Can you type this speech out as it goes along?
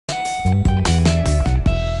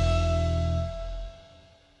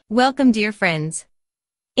Welcome, dear friends.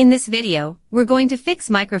 In this video, we're going to fix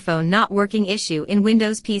microphone not working issue in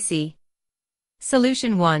Windows PC.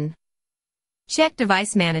 Solution 1. Check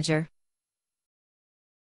Device Manager.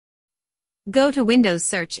 Go to Windows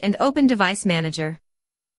Search and open Device Manager.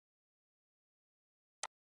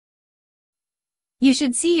 You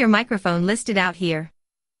should see your microphone listed out here.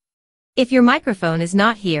 If your microphone is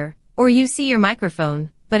not here, or you see your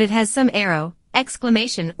microphone, but it has some arrow,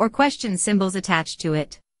 exclamation or question symbols attached to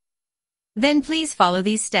it, then please follow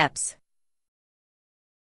these steps.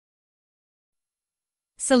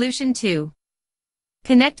 Solution 2.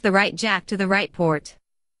 Connect the right jack to the right port.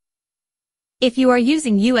 If you are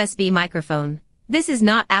using USB microphone, this is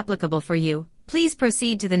not applicable for you. Please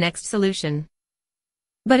proceed to the next solution.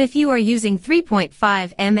 But if you are using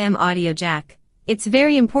 3.5 mm audio jack, it's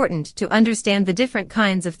very important to understand the different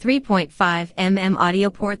kinds of 3.5 mm audio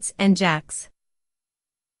ports and jacks.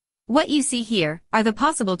 What you see here are the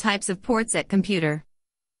possible types of ports at computer.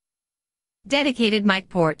 Dedicated mic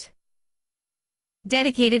port,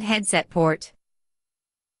 dedicated headset port,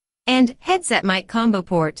 and headset mic combo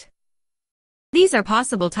port. These are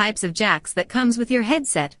possible types of jacks that comes with your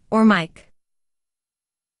headset or mic.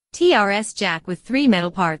 TRS jack with 3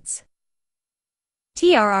 metal parts.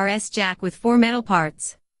 TRRS jack with 4 metal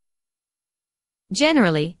parts.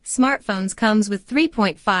 Generally, smartphones comes with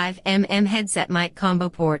 3.5 mm headset mic combo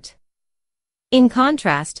port. In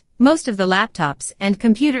contrast, most of the laptops and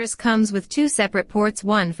computers comes with 2 separate ports,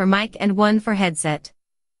 one for mic and one for headset.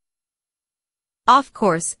 Of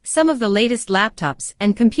course, some of the latest laptops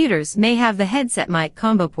and computers may have the headset mic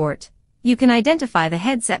combo port. You can identify the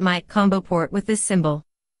headset mic combo port with this symbol.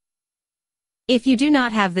 If you do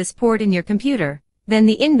not have this port in your computer, then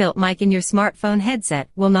the inbuilt mic in your smartphone headset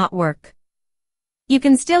will not work. You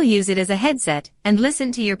can still use it as a headset and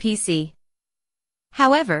listen to your PC.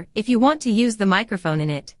 However, if you want to use the microphone in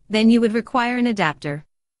it, then you would require an adapter.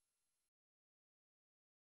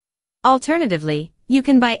 Alternatively, you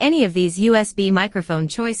can buy any of these USB microphone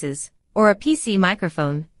choices, or a PC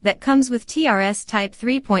microphone that comes with TRS type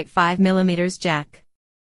 3.5 mm jack.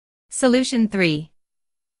 Solution 3.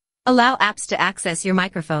 Allow apps to access your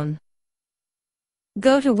microphone.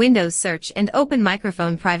 Go to Windows Search and open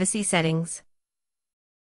Microphone Privacy Settings.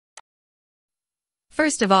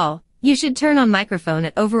 First of all, you should turn on microphone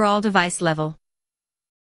at overall device level.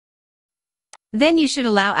 Then you should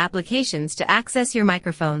allow applications to access your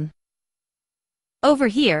microphone. Over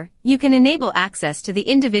here, you can enable access to the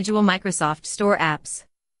individual Microsoft Store apps.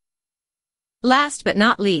 Last but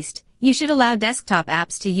not least, you should allow desktop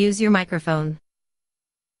apps to use your microphone.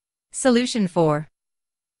 Solution 4.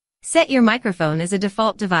 Set your microphone as a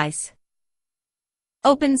default device.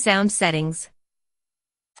 Open Sound Settings.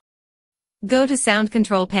 Go to Sound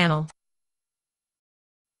Control Panel.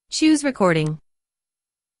 Choose Recording.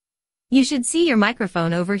 You should see your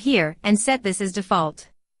microphone over here and set this as default.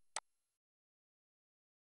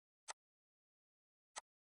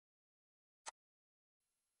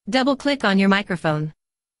 Double-click on your microphone.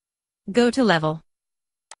 Go to Level.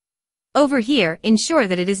 Over here, ensure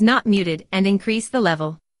that it is not muted and increase the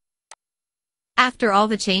level. After all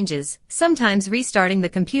the changes, sometimes restarting the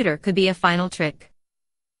computer could be a final trick.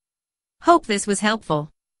 Hope this was helpful.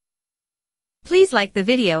 Please like the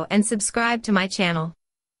video and subscribe to my channel.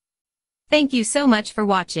 Thank you so much for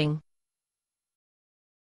watching.